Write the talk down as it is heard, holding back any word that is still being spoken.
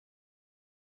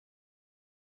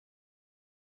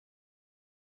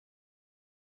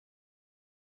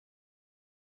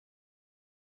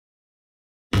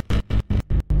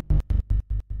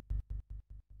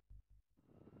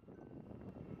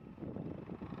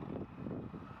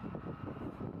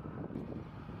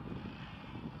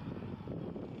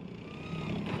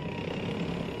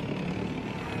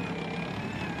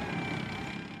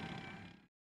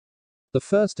The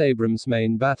first Abrams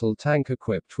main battle tank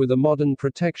equipped with a modern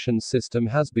protection system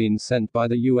has been sent by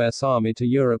the U.S. Army to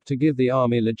Europe to give the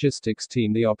Army logistics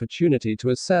team the opportunity to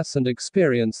assess and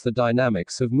experience the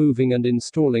dynamics of moving and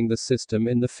installing the system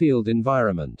in the field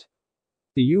environment.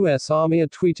 The U.S. Army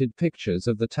tweeted pictures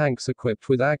of the tanks equipped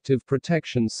with active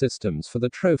protection systems for the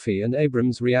Trophy and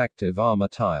Abrams Reactive Armor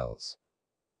Tiles.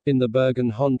 In the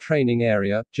Bergen-Hohne Training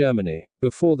area, Germany,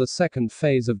 before the second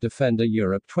phase of Defender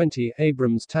Europe 20,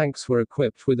 Abrams tanks were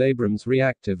equipped with Abrams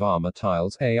Reactive Armor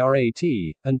Tiles (ARAT)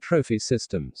 and Trophy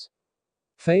systems.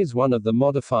 Phase 1 of the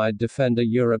modified Defender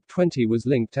Europe 20 was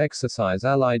linked exercise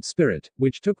Allied Spirit,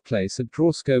 which took place at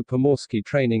Drawsko-Pomorskie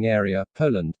Training Area,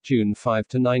 Poland, June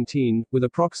 5–19, with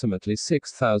approximately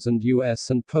 6,000 US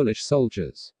and Polish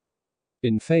soldiers.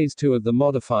 In Phase 2 of the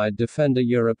modified Defender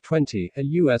Europe 20, a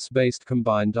US-based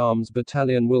combined arms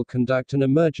battalion will conduct an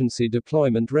emergency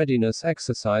deployment readiness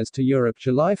exercise to Europe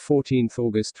July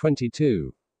 14–August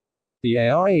 22. The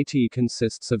ARAT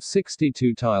consists of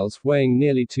 62 tiles weighing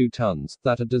nearly 2 tons,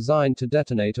 that are designed to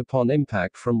detonate upon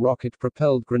impact from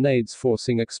rocket-propelled grenades,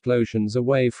 forcing explosions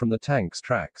away from the tank's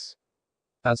tracks.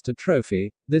 As to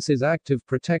Trophy, this is active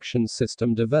protection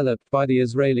system developed by the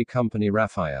Israeli company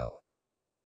Rafael.